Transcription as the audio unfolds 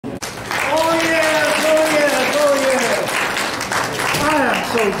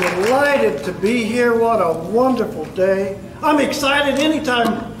Delighted to be here. What a wonderful day. I'm excited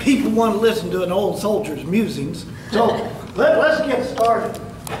anytime people want to listen to an old soldier's musings. So let's get started.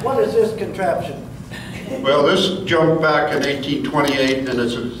 What is this contraption? Well, this jumped back in 1828, and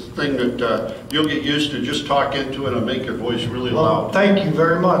it's a thing that you'll get used to. Just talk into it and make your voice really loud. Thank you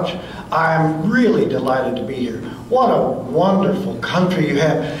very much. I'm really delighted to be here. What a wonderful country you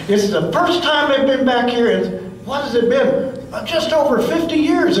have. It's the first time I've been back here in, what has it been? Just over 50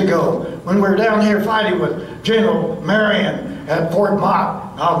 years ago when we were down here fighting with General Marion at Fort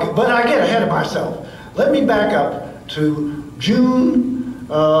Mott. But I get ahead of myself. Let me back up to June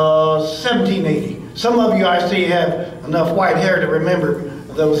 1780. Some of you I see have enough white hair to remember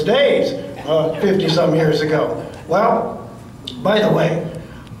those days 50-some years ago. Well, by the way,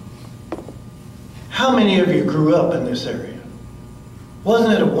 how many of you grew up in this area?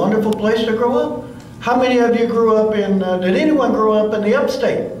 Wasn't it a wonderful place to grow up? How many of you grew up in, did anyone grow up in the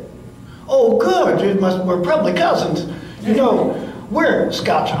upstate? Oh, good, we're probably cousins. You know, we're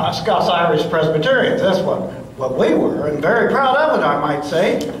Scots-Irish Presbyterians. That's what we were, and very proud of it, I might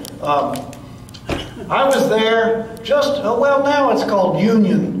say. I was there just, well, now it's called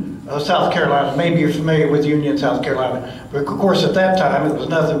Union, South Carolina. Maybe you're familiar with Union, South Carolina. But of course, at that time, it was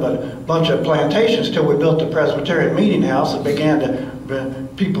nothing but a bunch of plantations till we built the Presbyterian meeting house and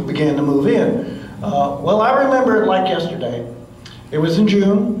people began to move in. Well, I remember it like yesterday. It was in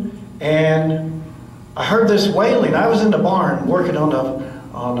June, and I heard this wailing. I was in the barn working on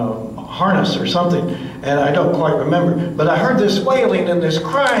a harness or something, and I don't quite remember. But I heard this wailing and this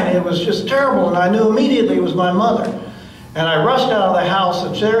crying, and it was just terrible, and I knew immediately it was my mother. And I rushed out of the house,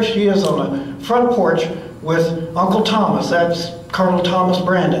 and there she is on the front porch with Uncle Thomas. That's Colonel Thomas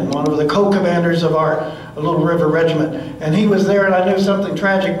Brandon, one of the co-commanders of our little river regiment. And he was there, and I knew something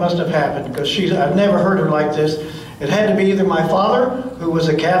tragic must have happened, because I've never heard her like this. It had to be either my father, who was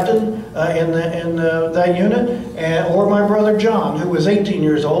a captain in that unit, or my brother John, who was 18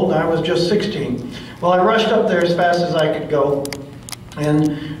 years old, and I was just 16. Well, I rushed up there as fast as I could go,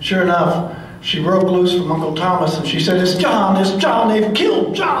 and sure enough, she broke loose from Uncle Thomas, and she said, it's John, they've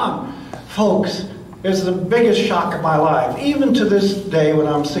killed John. Folks, it's the biggest shock of my life, even to this day when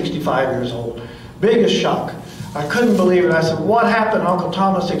I'm 65 years old. Biggest shock. I couldn't believe it. I said, what happened? Uncle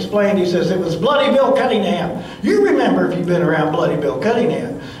Thomas explained. He says, it was Bloody Bill Cunningham. You remember if you've been around Bloody Bill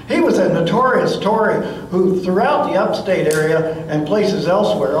Cunningham. He was a notorious Tory who throughout the upstate area and places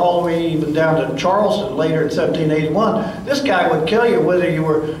elsewhere, all the way even down to Charleston later in 1781, this guy would kill you whether you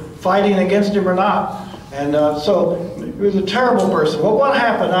were fighting against him or not. And so he was a terrible person. Well, what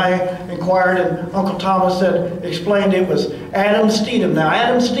happened? I inquired, and Uncle Thomas explained it was Adam Steedham. Now,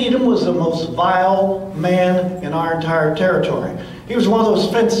 Adam Steedham was the most vile man in our entire territory. He was one of those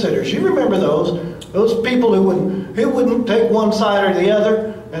fence sitters. You remember those people who wouldn't take one side or the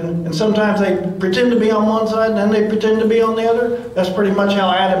other, and sometimes they pretend to be on one side and then they pretend to be on the other. That's pretty much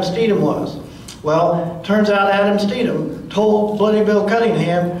how Adam Steedham was. Well, turns out Adam Steedham told Bloody Bill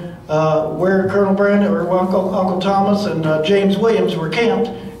Cunningham where Colonel Brandon, or Uncle Thomas and James Williams were camped,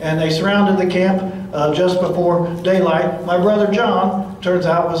 and they surrounded the camp just before daylight. My brother John, turns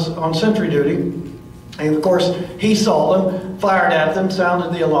out, was on sentry duty, and of course he saw them, fired at them,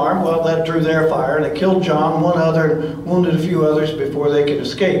 sounded the alarm. Well, that drew their fire, and it killed John, one other, and wounded a few others before they could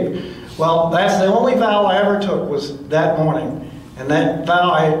escape. Well, that's the only vow I ever took, was that morning. And that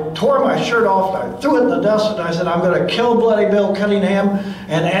vow, I tore my shirt off, I threw it in the dust, and I said, I'm going to kill Bloody Bill Cunningham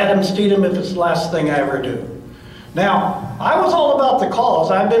and Adam Steedham if it's the last thing I ever do. Now, I was all about the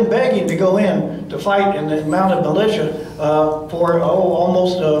cause. I've been begging to go in to fight in the mounted militia for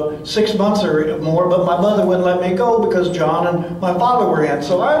almost 6 months or more, but my mother wouldn't let me go because John and my father were in.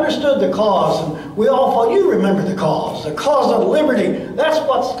 So I understood the cause, and we all fought. You remember the cause of liberty. That's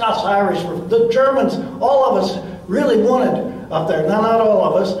what Scots-Irish were. The Germans, all of us really wanted up there. Now, not all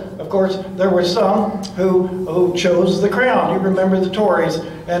of us. Of course, there were some who chose the crown. You remember the Tories.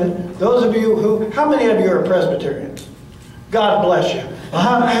 And those of you how many of you are Presbyterians? God bless you.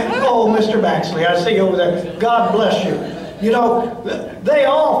 Oh, Mr. Baxley, I see you over there. God bless you. You know, they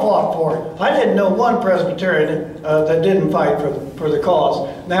all fought for it. I didn't know one Presbyterian that didn't fight for the cause.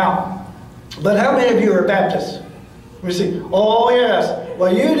 Now, but how many of you are Baptists? Let me see. Oh, yes.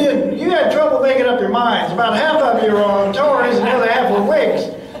 Well, you didn't. You had trouble making up your minds. About half of you were Tories and the other half were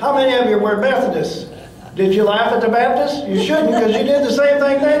Whigs. How many of you were Methodists? Did you laugh at the Baptists? You shouldn't, because you did the same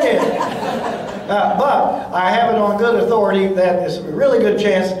thing they did. But I have it on good authority that it's a really good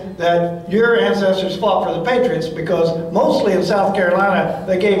chance that your ancestors fought for the Patriots, because mostly in South Carolina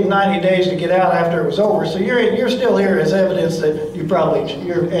they gave them 90 days to get out after it was over. So you're still here as evidence that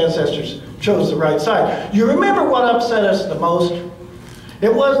your ancestors chose the right side. You remember what upset us the most?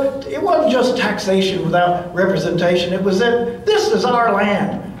 It wasn't just taxation without representation. It was that this is our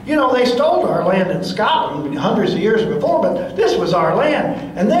land. You know, they stole our land in Scotland hundreds of years before, but this was our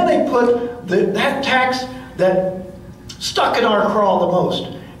land. And then they put that tax that stuck in our craw the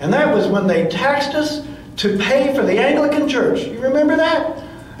most. And that was when they taxed us to pay for the Anglican Church. You remember that?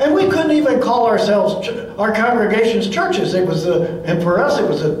 And we couldn't even call ourselves, our congregations, churches. And for us, it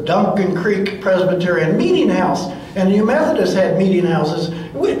was a Duncan Creek Presbyterian meeting house. And you Methodists had meeting houses.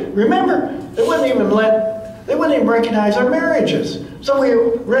 Remember, they wouldn't even recognize our marriages. So we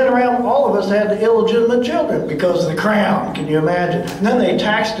ran around, all of us had illegitimate children because of the crown, can you imagine? And then they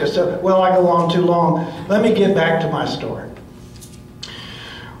taxed us. So, well, I go on too long. Let me get back to my story.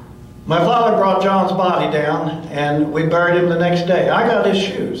 My father brought John's body down, and we buried him the next day. I got his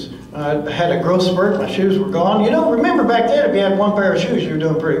shoes. I had a growth spurt, my shoes were gone. You know, remember back then, if you had one pair of shoes, you were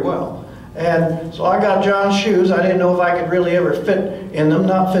doing pretty well. And so I got John's shoes. I didn't know if I could really ever fit in them,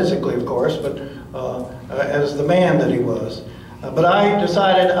 not physically, of course, but as the man that he was. But I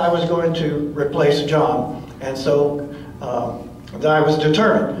decided I was going to replace John, and so I was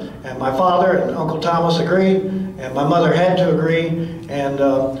determined. And my father and Uncle Thomas agreed, and my mother had to agree, and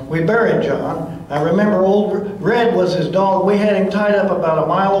we buried John. I remember old Red was his dog. We had him tied up about a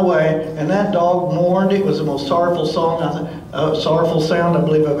mile away, and that dog mourned. It was the most sorrowful sorrowful sound I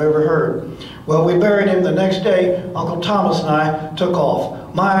believe I've ever heard. Well, we buried him the next day. Uncle Thomas and I took off.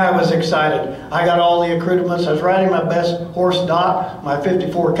 I was excited. I got all the accoutrements. I was riding my best horse Dot, my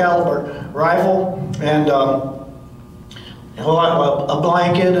 54 caliber rifle, and a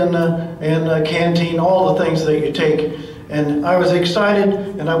blanket and a canteen, all the things that you take. And I was excited,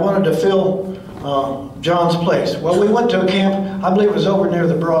 and I wanted to fill John's place. Well, we went to a camp, I believe it was over near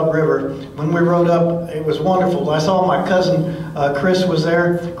the Broad River. When we rode up, it was wonderful. I saw my cousin Chris was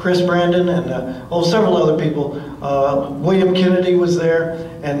there, Chris Brandon, and several other people. William Kennedy was there,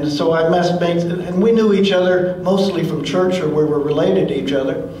 and so I met, and we knew each other mostly from church, or we were related to each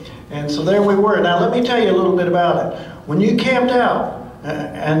other. And so there we were. Now let me tell you a little bit about it. When you camped out,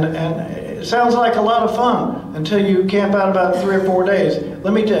 and it sounds like a lot of fun until you camp out about 3 or 4 days.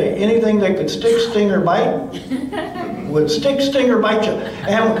 Let me tell you, anything that could stick, sting, or bite would stick, sting, or bite you.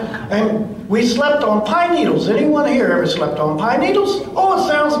 And we slept on pine needles. Anyone here ever slept on pine needles? Oh, it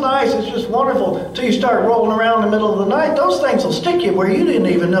sounds nice. It's just wonderful until you start rolling around in the middle of the night. Those things will stick you where you didn't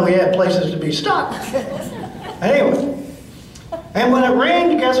even know you had places to be stuck. Anyway, and when it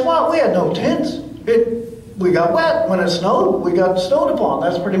rained, guess what? We had no tents. We got wet. When it snowed, we got snowed upon.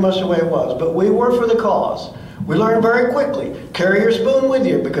 That's pretty much the way it was. But we were for the cause. We learned very quickly. Carry your spoon with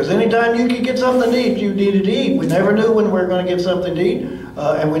you, because anytime you could get something to eat, you needed to eat. We never knew when we were going to get something to eat,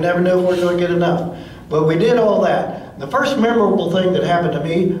 and we never knew if we were going to get enough. But we did all that. The first memorable thing that happened to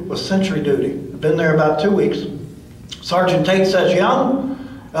me was sentry duty. I've been there about 2 weeks. Sergeant Tate says, "Young,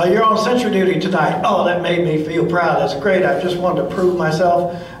 you're on sentry duty tonight." Oh, that made me feel proud. That's great. I just wanted to prove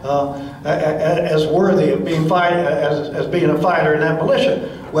myself as worthy of being as being a fighter in that militia.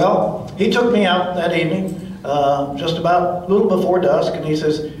 Well, he took me out that evening, just about a little before dusk, and he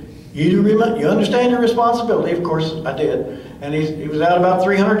says, "You understand your responsibility?" Of course, I did. And he was out about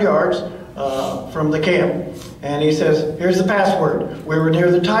 300 yards from the camp, and he says, "Here's the password." We were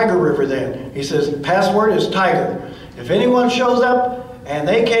near the Tiger River then. He says, "Password is Tiger. If anyone shows up and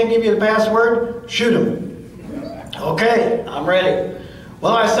they can't give you the password, shoot them." Okay, I'm ready.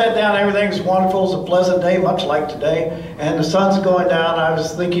 Well, I sat down, everything's wonderful, it's a pleasant day, much like today, and the sun's going down. I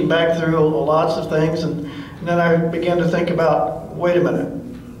was thinking back through lots of things, and then I began to think about, wait a minute,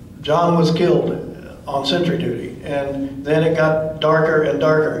 John was killed on sentry duty, and then it got darker and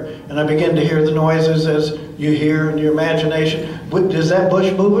darker, and I began to hear the noises as you hear in your imagination. Is that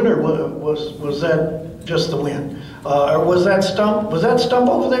bush moving, or was that just the wind? Or was that stump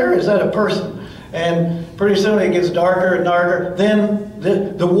over there, or is that a person? And pretty soon it gets darker and darker. Then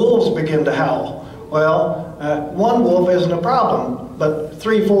the wolves begin to howl. Well, one wolf isn't a problem, but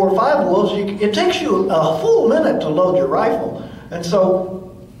 3, 4, 5 wolves, it takes you a full minute to load your rifle. And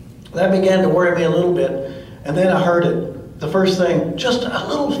so that began to worry me a little bit. And then I heard it. The first thing, just a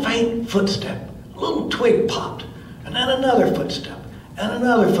little faint footstep. A little twig popped. And then another footstep. And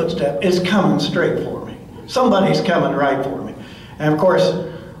another footstep is coming straight for me. Somebody's coming right for me. And of course,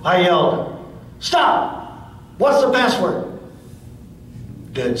 I yelled, "Stop! What's the password?"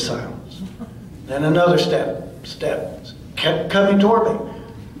 Dead silence. Then another step kept coming toward me.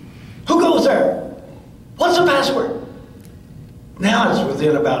 "Who goes there? What's the password?" Now it's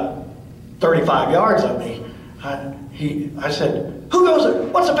within about 35 yards of me. I said, "Who goes there?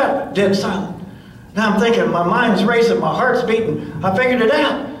 What's the password?" Dead silent. Now I'm thinking, my mind's racing, my heart's beating. I figured it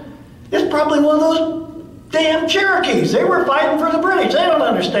out. It's probably one of those Damn Cherokees. They were fighting for the British. They don't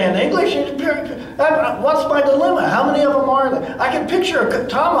understand English. What's my dilemma? How many of them are there? I can picture a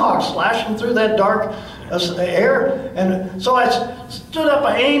tomahawk slashing through that dark air. And so I stood up,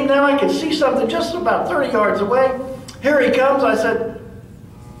 I aimed, now I could see something just about 30 yards away. Here he comes. I said,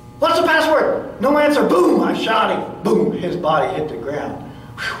 "What's the password?" No answer. Boom, I shot him. Boom, his body hit the ground.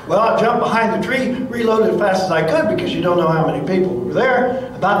 Well, I jumped behind the tree, reloaded as fast as I could because you don't know how many people were there.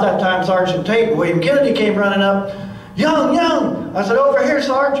 About that time, Sergeant Tate and William Kennedy came running up. "Young, young." I said, "Over here,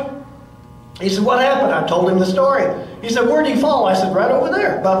 Sarge." He said, "What happened?" I told him the story. He said, "Where'd he fall?" I said, "Right over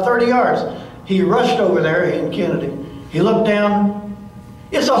there, about 30 yards. He rushed over there, he and Kennedy. He looked down.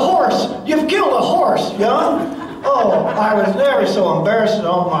 "It's a horse. You've killed a horse, young." Oh, I was never so embarrassed in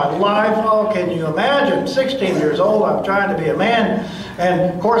all my life. Oh, can you imagine? 16 years old, I'm trying to be a man. And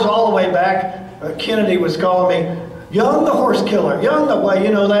of course, all the way back, Kennedy was calling me Young the Horse Killer. Young the, well, you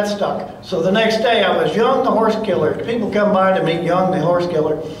know, that stuck. So the next day I was Young the Horse Killer. People come by to meet Young the Horse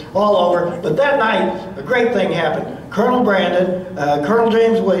Killer all over. But that night, a great thing happened. Colonel Brandon, Colonel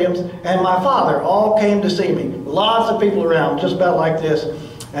James Williams, and my father all came to see me. Lots of people around, just about like this.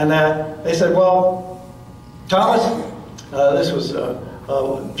 And they said, "Well, Thomas," this was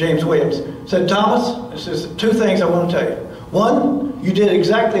James Williams, said, "Thomas, this is two things I want to tell you. One, you did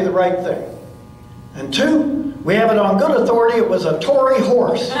exactly the right thing. And two, we have it on good authority, it was a Tory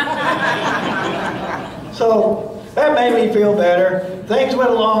horse." So that made me feel better. Things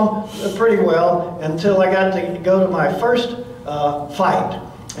went along pretty well until I got to go to my first fight.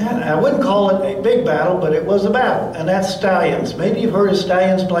 And I wouldn't call it a big battle, but it was a battle, and that's Stallions. Maybe you've heard of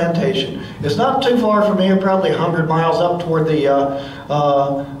Stallions Plantation. It's not too far from here, probably 100 miles up toward the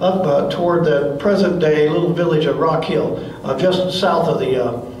toward the present-day little village of Rock Hill, just south of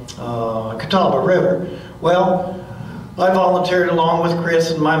the Catawba River. Well, I volunteered along with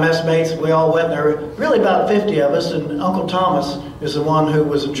Chris and my messmates. We all went there, really about 50 of us, and Uncle Thomas is the one who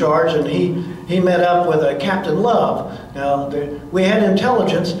was in charge, and he met up with Captain Love. Now, we had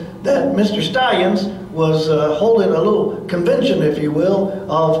intelligence that Mr. Stallions was holding a little convention, if you will,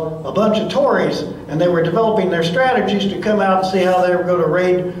 of a bunch of Tories, and they were developing their strategies to come out and see how they were going to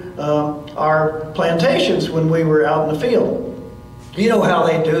raid our plantations when we were out in the field. You know how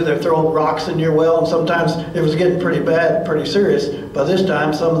they do, they throw rocks in your well, and sometimes it was getting pretty bad, pretty serious. By this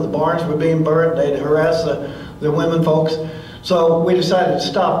time, some of the barns were being burnt, they'd harass the women folks. So we decided to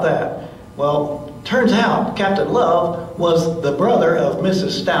stop that. Well, turns out Captain Love was the brother of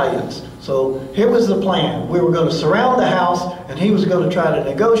Mrs. Stallions. So here was the plan. We were going to surround the house, and he was going to try to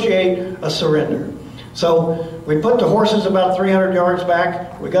negotiate a surrender. So we put the horses about 300 yards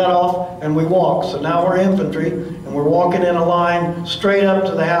back, we got off, and we walked. So now we're infantry, and we're walking in a line straight up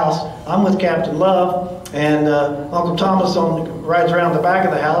to the house. I'm with Captain Love, and Uncle Thomas rides around the back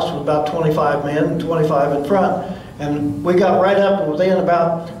of the house with about 25 men, 25 in front. And we got right up within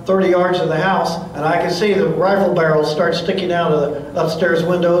about 30 yards of the house, and I could see the rifle barrels start sticking out of the upstairs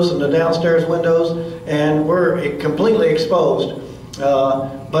windows and the downstairs windows, and we're completely exposed.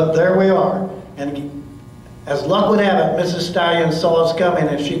 But there we are. And as luck would have it, Mrs. Stallion saw us coming,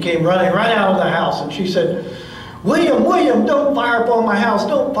 and she came running right out of the house, and she said, "William, William, don't fire upon my house,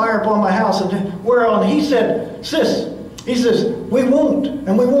 don't fire upon my house." And whereon he said, "Sis," he says, "we won't,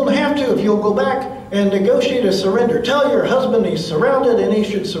 and we won't have to if you'll go back and negotiate a surrender. Tell your husband he's surrounded and he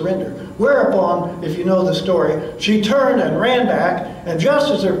should surrender." Whereupon, if you know the story, she turned and ran back, and just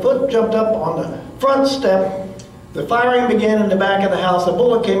as her foot jumped up on the front step, the firing began in the back of the house. A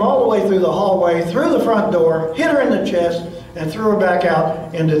bullet came all the way through the hallway, through the front door, hit her in the chest, and threw her back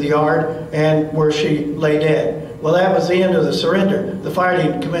out into the yard, and where she lay dead. Well, that was the end of the surrender. The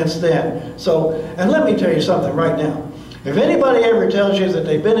fighting commenced then. So, and let me tell you something right now. If anybody ever tells you that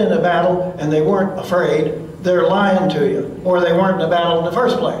they've been in a battle and they weren't afraid, they're lying to you, or they weren't in a battle in the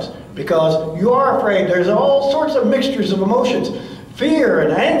first place. Because you are afraid. There's all sorts of mixtures of emotions. Fear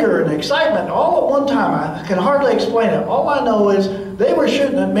and anger and excitement all at one time. I can hardly explain it. All I know is they were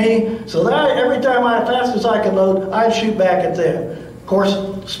shooting at me, so that every time fast as I could load, I'd shoot back at them. Of course,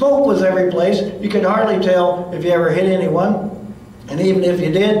 smoke was every place. You could hardly tell if you ever hit anyone. And even if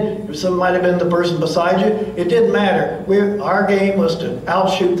you did, if some might have been the person beside you, it didn't matter. Our game was to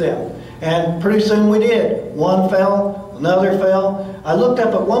outshoot them. And pretty soon we did. One fell, another fell. I looked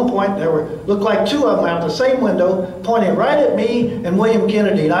up at one point, looked like two of them out the same window, pointing right at me and William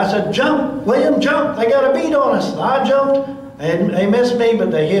Kennedy. And I said, "Jump, William, jump. They got a bead on us." And I jumped, and they missed me,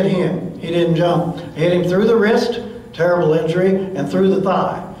 but they hit him. He didn't jump. They hit him through the wrist, terrible injury, and through the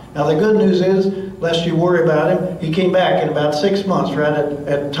thigh. Now the good news is, lest you worry about him, he came back in about 6 months, right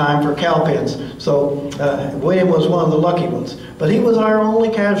at time for cow pens. So William was one of the lucky ones. But he was our only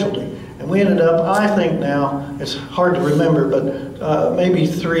casualty. And we ended up, I think now, it's hard to remember, but maybe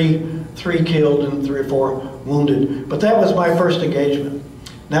three killed and 3 or 4 wounded. But that was my first engagement.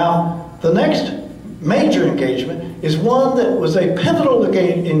 Now, the next major engagement is one that was a pivotal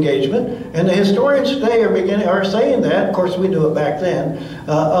engagement, and the historians today are saying that, of course we knew it back then,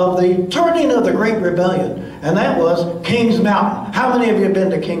 of the turning of the Great Rebellion, and that was Kings Mountain. How many of you have been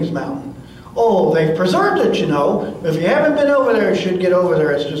to Kings Mountain? Oh, they've preserved it, you know. If you haven't been over there, you should get over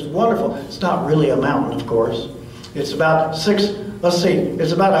there. It's just wonderful. It's not really a mountain, of course. It's about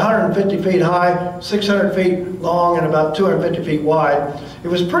it's about 150 feet high, 600 feet long, and about 250 feet wide. It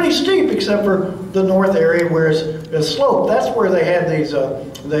was pretty steep except for the north area where it's sloped. That's where they had these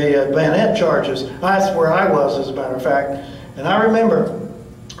bayonet charges. That's where I was, as a matter of fact. And I remember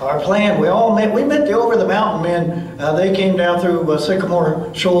our plan, we met the over the mountain men. They came down through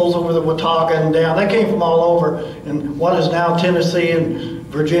Sycamore Shoals over the Watauga and down. They came from all over in what is now Tennessee and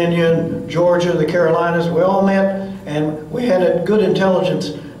Virginia and Georgia, the Carolinas. We all met, and we had a good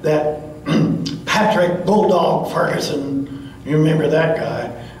intelligence that Patrick Bulldog Ferguson, you remember that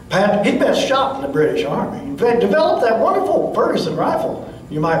guy, he'd been shot in the British Army. In fact, developed that wonderful Ferguson rifle,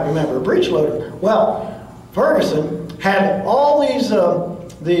 you might remember, a breech loader. Well, Ferguson had all these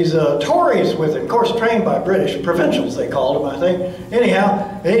Tories with him, of course trained by British, provincials they called them, I think.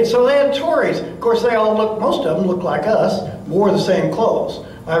 Anyhow, so they had Tories. Of course they all looked, most of them looked like us, wore the same clothes.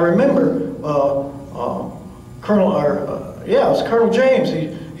 I remember Colonel James,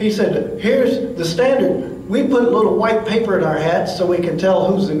 he said, here's the standard. We put little white paper in our hats so we can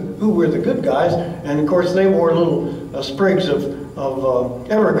tell who were the good guys, and of course they wore little sprigs of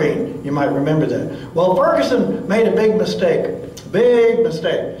evergreen. You might remember that. Well, Ferguson made a big mistake. Big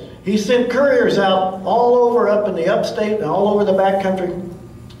mistake. He sent couriers out all over up in the upstate and all over the backcountry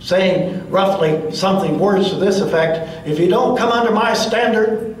saying roughly words to this effect: if you don't come under my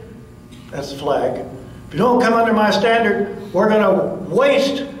standard, that's the flag, if you don't come under my standard, we're going to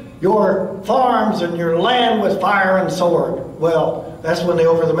waste your farms and your land with fire and sword. Well, that's when the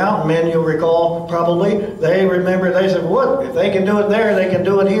over the mountain men, you'll recall probably, they said, what, if they can do it there, they can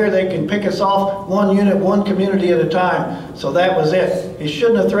do it here, they can pick us off one unit, one community at a time. So that was it. He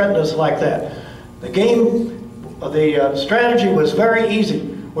shouldn't have threatened us like that. The strategy was very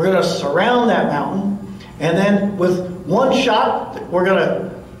easy. We're going to surround that mountain, and then with one shot, we're going to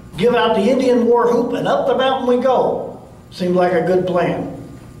give out the Indian war whoop, and up the mountain we go. Seemed like a good plan.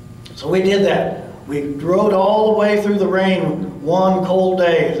 So we did that. We rode all the way through the rain one cold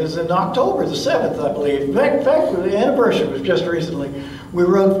day. This is in October the 7th, I believe. In fact, the anniversary was just recently. We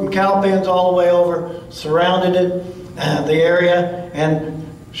rode from Cowpens all the way over, surrounded it, the area, and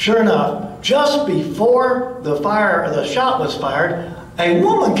sure enough, just before the shot was fired, a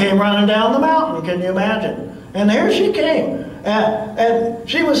woman came running down the mountain. Can you imagine? And there she came. And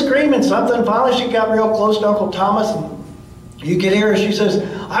she was screaming something. Finally, she got real close to Uncle Thomas, and you could hear her. She says,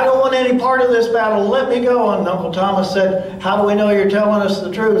 I don't want any part of this battle. Let me go. And Uncle Thomas said, how do we know you're telling us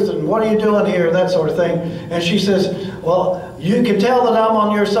the truth? And what are you doing here? That sort of thing. And she says, well, you can tell that I'm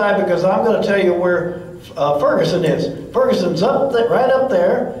on your side because I'm going to tell you where Ferguson is. Ferguson's right up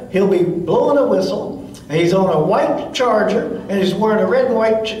there. He'll be blowing a whistle. And he's on a white Charger, and he's wearing a red and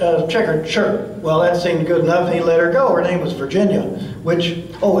white checkered shirt. Well, that seemed good enough, and he let her go. Her name was Virginia, which,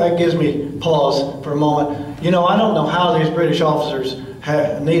 that gives me pause for a moment. You know, I don't know how these British officers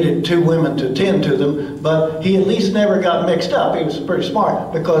needed 2 women to tend to them, but he at least never got mixed up. He was pretty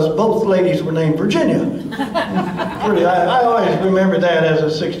smart, because both ladies were named Virginia. I always remember that as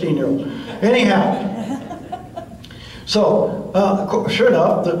a 16-year-old. Anyhow, so sure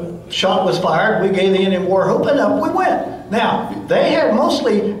enough, the shot was fired. We gave the Indian war whoop, and up we went. Now, they had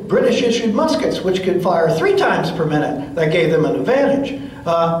mostly British-issued muskets, which could fire 3 times per minute. That gave them an advantage.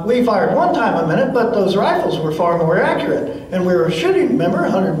 We fired 1 time a minute, but those rifles were far more accurate. And we were shooting, remember,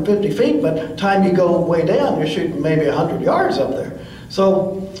 150 feet, but by the time you go way down, you're shooting maybe 100 yards up there.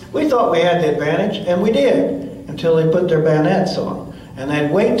 So we thought we had the advantage, and we did, until they put their bayonets on. And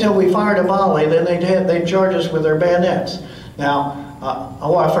they'd wait until we fired a volley, then they'd charge us with their bayonets. Now,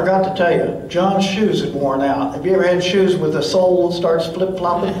 I forgot to tell you, John's shoes had worn out. Have you ever had shoes with the sole that starts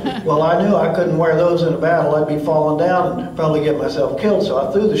flip-flopping? Well, I knew I couldn't wear those in a battle. I'd be falling down and probably get myself killed, so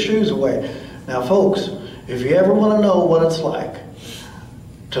I threw the shoes away. Now, folks, if you ever want to know what it's like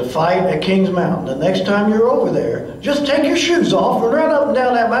to fight at Kings Mountain, the next time you're over there, just take your shoes off and run up and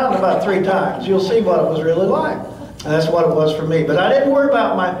down that mountain about 3 times. You'll see what it was really like. And that's what it was for me. But I didn't worry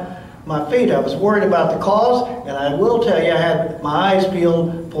about my feet. I was worried about the cause, and I will tell you, I had my eyes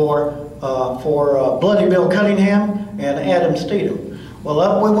peeled for Bloody Bill Cunningham and Adam Steedham. Well,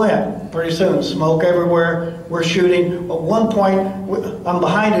 up we went. pretty soon, smoke everywhere. We're shooting. At one point, I'm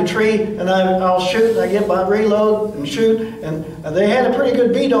behind a tree, and I'll shoot, and I get my reload and shoot. And they had a pretty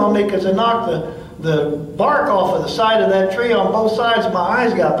good beat on me because they knocked the bark off of the side of that tree on both sides. My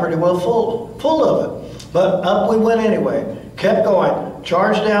eyes got pretty well full of it. But up we went anyway. Kept going.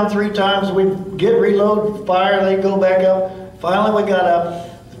 Charged down 3 times. We'd get reload, fire, they'd go back up. Finally we got up.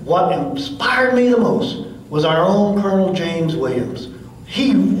 What inspired me the most was our own Colonel James Williams.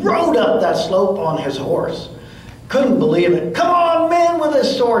 He rode up that slope on his horse. Couldn't believe it. Come on, men, with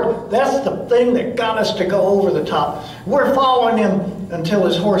his sword. That's the thing that got us to go over the top. We're following him until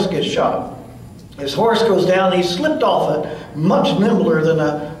his horse gets shot. His horse goes down. He slipped off it, much nimbler than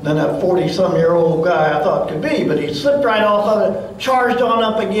a 40-some-year-old guy I thought could be. But he slipped right off of it, charged on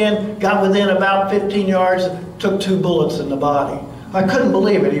up again, got within about 15 yards, took 2 bullets in the body. I couldn't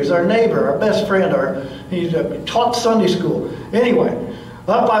believe it. He was our neighbor, our best friend. He taught Sunday school. Anyway,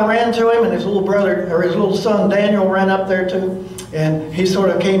 up I ran to him, and his little brother, or his little son Daniel, ran up there too. And he sort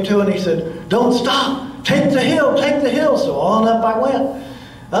of came to, and he said, "Don't stop. Take the hill. Take the hill." So on up I went.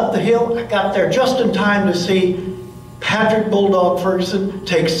 Up the hill, I got there just in time to see Patrick Bulldog Ferguson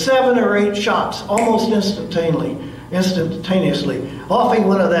take 7 or 8 shots almost instantaneously. Off he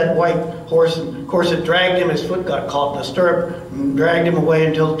went of that white horse, and of course it dragged him. His foot got caught in the stirrup and dragged him away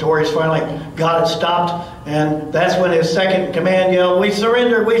until the Tories finally got it stopped. And that's when his second in command yelled, "We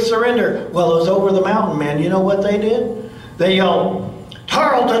surrender, we surrender." Well, those over the mountain men, you know what they did? They yelled,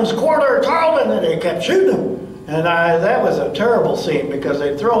 "Tarleton's quarter, Tarleton," and they kept shooting him. And that was a terrible scene because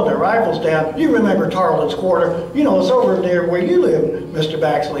they'd thrown their rifles down. You remember Tarleton's quarter? You know, it's over near where you live, Mr.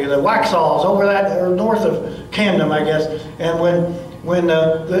 Baxley. The Waxhaws over that, or north of Camden, I guess. And when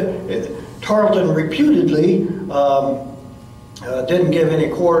Tarleton reputedly didn't give any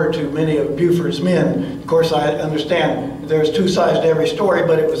quarter to many of Buford's men. Of course, I understand there's 2 sides to every story,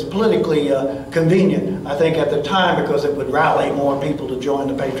 but it was politically convenient, I think, at the time, because it would rally more people to join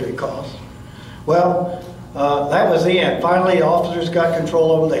the Patriot cause. Well, that was the end. Finally, the officers got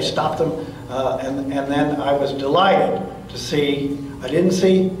control of them. They stopped them, and then I was delighted to see. I didn't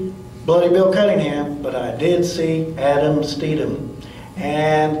see Bloody Bill Cunningham, but I did see Adam Steedham,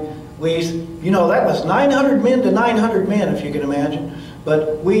 and you know, that was 900 men to 900 men, if you can imagine.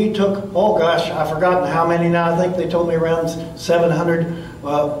 But we took, oh gosh, I've forgotten how many now. I think they told me around 700.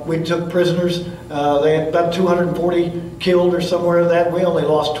 We took prisoners. They had about 240 killed or somewhere of that. We only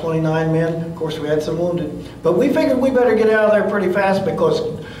lost 29 men. Of course, we had some wounded. But we figured we better get out of there pretty fast because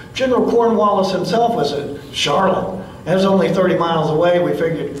General Cornwallis himself was at Charlotte. It was only 30 miles away. We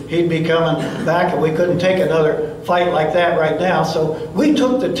figured he'd be coming back, and we couldn't take another fight like that right now. So we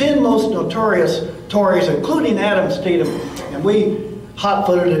took the 10 most notorious Tories, including Adam Steedham, and we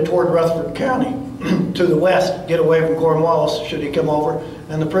hot-footed it toward Rutherford County to the west, get away from Cornwallis should he come over.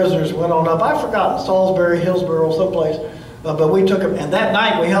 And the prisoners went on up. I've forgotten, Salisbury, Hillsborough, someplace. But we took them, and that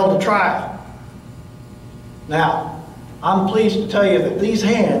night we held a trial. Now, I'm pleased to tell you that these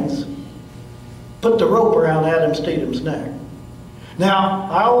hands put the rope around Adam Steedham's neck.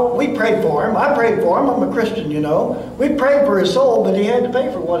 Now, we prayed for him. I prayed for him. I'm a Christian, you know. We prayed for his soul, but he had to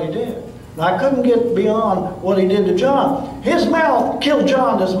pay for what he did. And I couldn't get beyond what he did to John. His mouth killed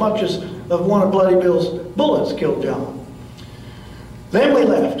John as much as one of Bloody Bill's bullets killed John. Then we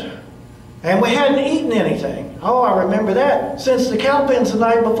left. And we hadn't eaten anything. Oh, I remember that. Since the cowpens the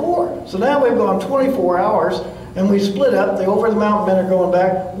night before. So now we've gone 24 hours, and we split up. The over-the-mountain men are going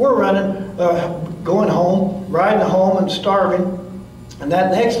back. We're running, going home, riding home and starving. And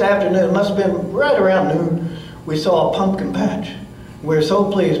that next afternoon, it must have been right around noon, we saw a pumpkin patch. We were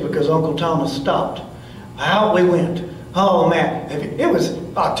so pleased because Uncle Thomas stopped. Out we went. Oh man, it was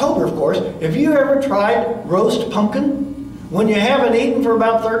October, of course. Have you ever tried roast pumpkin when you haven't eaten for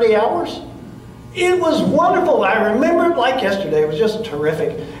about 30 hours? It was wonderful. I remember it like yesterday. It was just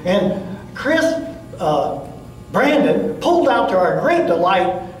terrific. And Chris Brandon pulled out, to our great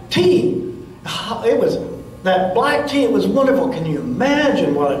delight, tea. It was that black tea. It was wonderful. Can you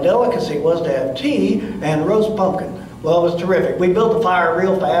imagine what a delicacy it was to have tea and roast pumpkin? Well, it was terrific. We built the fire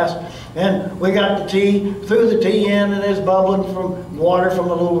real fast, and we got the tea, threw the tea in, and it's bubbling from water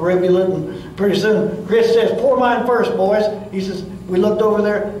from a little rivulet, and pretty soon Chris says, "Pour mine first, boys." He says, we looked over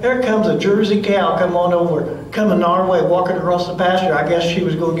there comes a Jersey cow coming our way, walking across the pasture. I guess she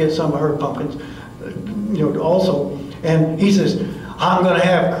was going to get some of her pumpkins, you know, also. And he says, "I'm going to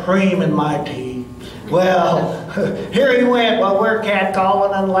have cream in my tea." Well, here he went while we're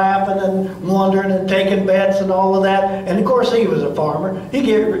catcalling and laughing and wondering and taking bets and all of that. And of course, he was a farmer. He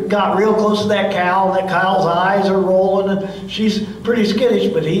got real close to that cow, and that cow's eyes are rolling, and she's pretty skittish,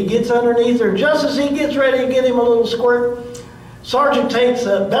 but he gets underneath her. Just as he gets ready to get him a little squirt, Sergeant Tate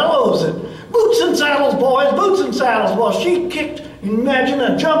bellows it. Boots and saddles, boys, boots and saddles. Well, she kicked, imagine,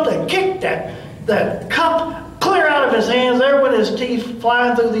 and jumped and kicked that cup clear out of his hands there with his teeth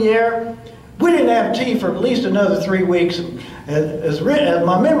flying through the air. We didn't have tea for at least another 3 weeks. As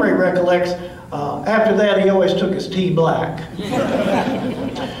my memory recollects, after that he always took his tea black.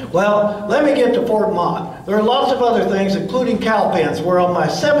 Well, let me get to Fort Mott. There are lots of other things, including cow pens, where on my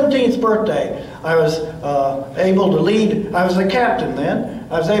 17th birthday, I was able to lead, I was a captain then,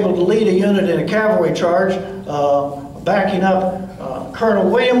 I was able to lead a unit in a cavalry charge, backing up Colonel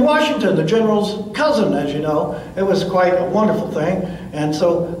William Washington, the general's cousin, as you know. It was quite a wonderful thing. And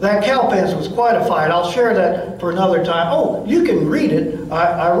so that cow pens was quite a fight. I'll share that for another time. Oh, you can read it.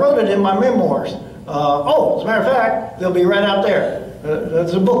 I wrote it in my memoirs. As a matter of fact, they'll be right out there.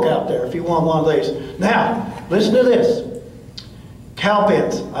 There's a book out there if you want one of these. Now, listen to this. Cow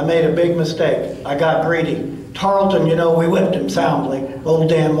pens. I made a big mistake. I got greedy. Tarleton, you know, we whipped him soundly. Old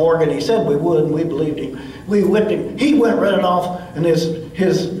Dan Morgan, he said we would, and we believed him. We whipped him. He went running off, and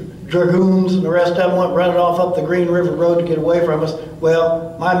his dragoons and the rest of them went running off up the Green River Road to get away from us.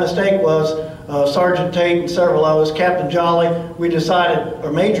 Well, my mistake was Sergeant Tate and several of us, Captain Jolly, we decided,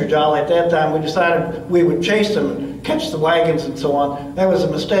 or Major Jolly at that time, we decided we would chase them and catch the wagons and so on. That was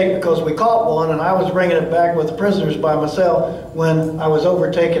a mistake because we caught one, and I was bringing it back with the prisoners by myself when I was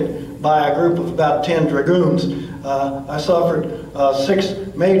overtaken by a group of about 10 dragoons. I suffered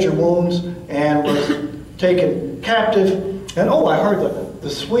 6 major wounds and was taken captive. And I heard the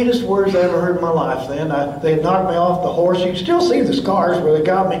sweetest words I ever heard in my life then. They had knocked me off the horse. You can still see the scars where they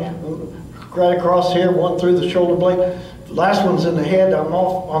got me right across here, one through the shoulder blade. The last one's in the head. I'm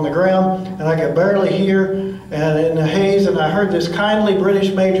off on the ground, and I could barely hear, and in the haze, and I heard this kindly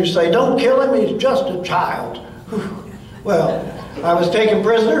British major say, "Don't kill him, he's just a child." Well, I was taken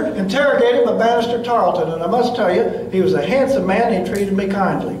prisoner, interrogated by Bannister Tarleton, and I must tell you, he was a handsome man. He treated me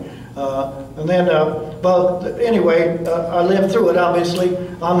kindly. And then, anyway, I lived through it, obviously.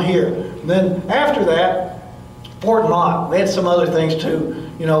 I'm here. And then after that, Fort Mott. We had some other things too,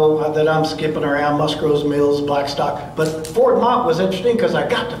 you know, that I'm skipping around, Musgrove's Mills, Blackstock. But Fort Mott was interesting because I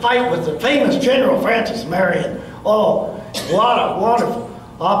got to fight with the famous General Francis Marion. Oh, what a wonderful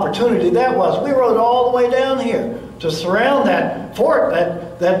opportunity that was. We rode all the way down here to surround that fort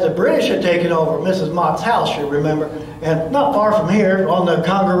that the British had taken over, Mrs. Mott's house, you remember, and not far from here on the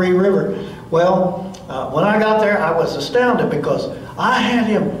Congaree River. Well, when I got there, I was astounded because I had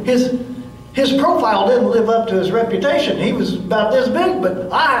him, his profile didn't live up to his reputation. He was about this big,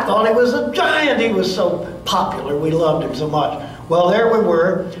 but I thought he was a giant. He was so popular. We loved him so much. Well, there we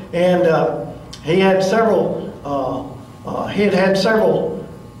were, and he had several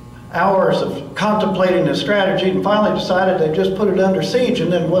hours of contemplating his strategy, and finally decided they just put it under siege.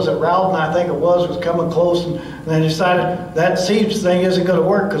 And then was it Rowden, I think it was coming close, and they decided that siege thing isn't going to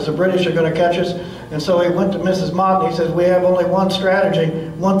work because the British are going to catch us. And so he went to Mrs. Mott and he says, "We have only one strategy,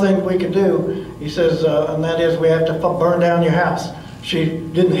 one thing we can do." He says, and that is we have to burn down your house. She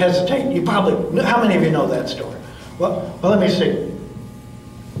didn't hesitate. You probably, how many of you know that story? Well, let me see.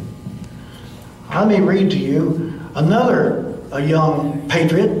 Let me read to you a young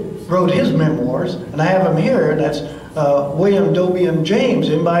patriot wrote his memoirs, and I have them here. That's William Dobian James.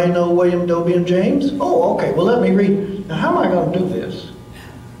 Anybody know William Dobian James? Oh, okay. Well, let me read. Now, how am I going to do this?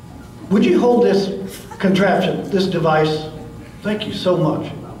 Would you hold this contraption, this device? Thank you so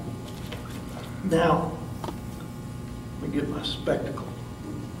much. Now, let me get my spectacle.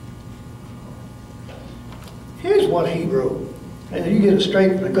 Here's what he wrote. And you get it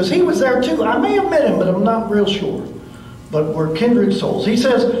straight, because he was there too. I may have met him, but I'm not real sure. But we're kindred souls. He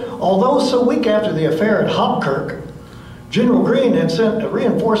says, although so week after the affair at Hopkirk, General Greene had sent a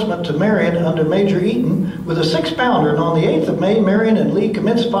reinforcement to Marion under Major Eaton with a 6-pounder, and on the 8th of May, Marion and Lee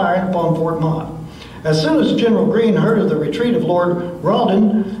commenced firing upon Fort Mott. As soon as General Greene heard of the retreat of Lord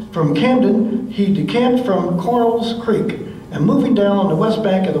Rawdon from Camden, he decamped from Cornwall's Creek, and moving down on the west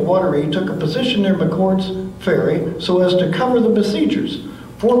bank of the Wateree, took a position near McCord's Ferry so as to cover the besiegers.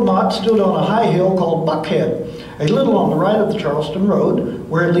 Fort Mott stood on a high hill called Buckhead, a little on the right of the Charleston Road,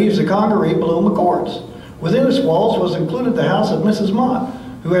 where it leaves the Congaree below McCord's. Within its walls was included the house of Mrs. Mott,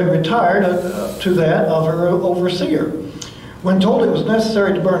 who had retired to that of her overseer. When told it was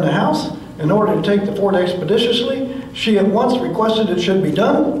necessary to burn the house in order to take the fort expeditiously, she at once requested it should be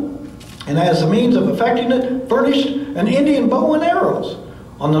done, and as a means of effecting it, furnished an Indian bow and arrows.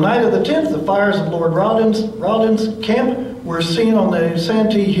 On the night of the 10th, the fires of Lord Rawdon's camp were seen on the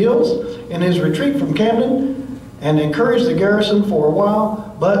Santee Hills in his retreat from Camden, and encouraged the garrison for a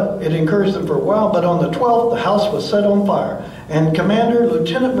while, but on the 12th the house was set on fire, and Commander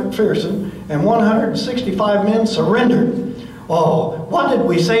Lieutenant McPherson and 165 men surrendered. Oh, what did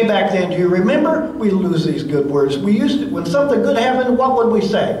we say back then? Do you remember? We lose these good words. We used to, when something good happened, what would we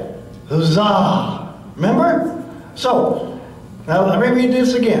say? Huzzah! Remember? So, now let me read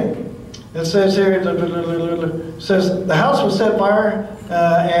this again. It says here, it says, the house was set fire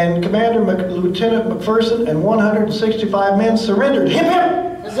and Lieutenant McPherson and 165 men surrendered. Hip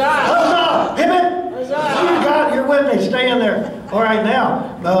hip! Huzzah! Huzzah! Hip hip! Huzzah! You got, you're with me, stay in there. All right,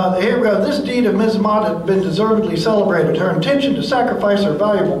 now, here we go. This deed of Ms. Mott had been deservedly celebrated. Her intention to sacrifice her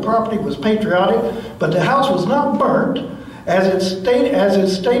valuable property was patriotic, but the house was not burnt, as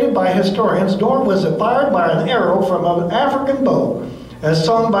it's stated by historians, nor was it fired by an arrow from an African bow, as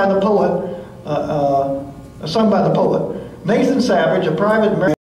sung by the poet Nathan Savage, a private